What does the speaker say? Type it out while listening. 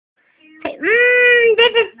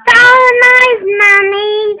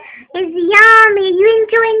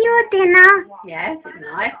dinner? Yes, it's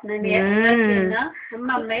nice. Nanny ate her dinner. And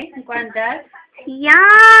Mummy and Grandad.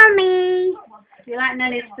 Yummy. Do you like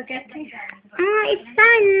Nanny's spaghetti? Oh, it's so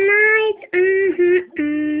nice.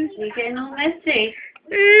 Are you getting all messy?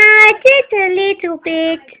 No, just a little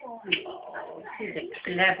bit. Oh, she's a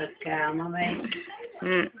clever girl, Mummy.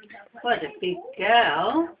 Mm. What a big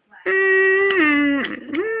girl. Mm.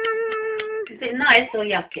 Is it nice or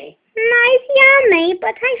yucky? Nice, yummy,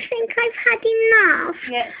 but I think I've had enough.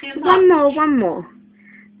 Yeah, too much. One more.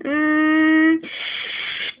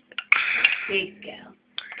 Big girl.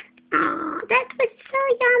 Oh, that was so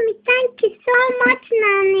yummy. Thank you so much,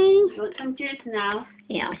 Nanny. You want some juice now?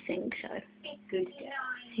 Yeah, I think so. Good girl.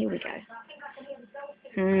 Here we go.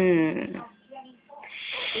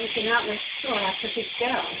 Looking out the store like a big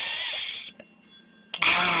girl.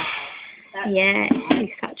 Wow. Yeah,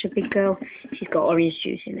 she's such a big girl. She's got orange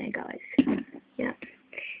juice in there, guys. Yeah.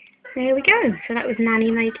 There we go. So that was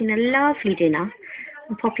Nanny making a lovely dinner.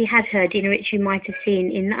 And Poppy had her dinner, which you might have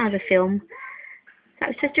seen in the other film. That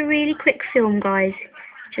was just a really quick film, guys.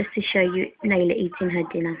 Just to show you Nahla eating her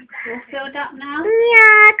dinner. All filled up now?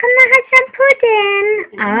 Yeah, can I have some pudding?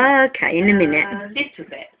 Oh, okay, in a minute. A little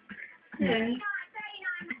bit. Nanny,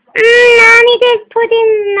 this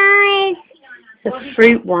pudding's nice. It's a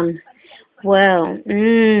fruit one. Well,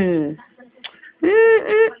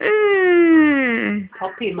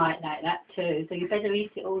 Poppy might like that too, so you better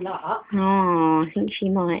eat it all up. Oh, I think she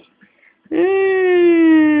might.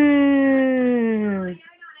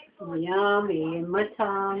 Yummy in my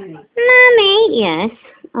tummy. Mummy, yes,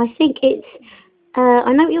 I think it's,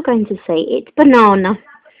 I know what you're going to say. It's banana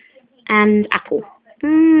and apple.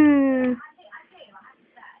 You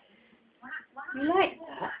like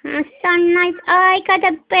that? That's so nice. Oh, I got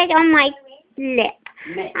a bit on my lip.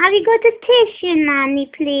 Messy. Have you got a tissue, Nanny,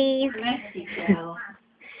 please? Messy girl.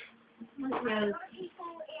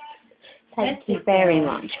 Thank you very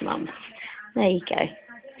much, Mum. There you go.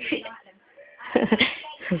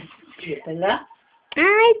 Dribbler.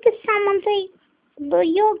 It's the some of the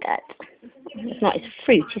yogurt. It's not, it's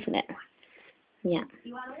fruit, isn't it? Yeah.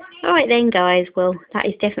 Alright then, guys. Well, that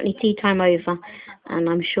is definitely tea time over. And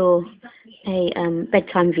I'm sure a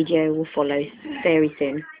bedtime video will follow very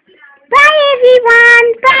soon. Bye,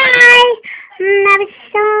 everyone. Bye. That was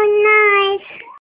so nice.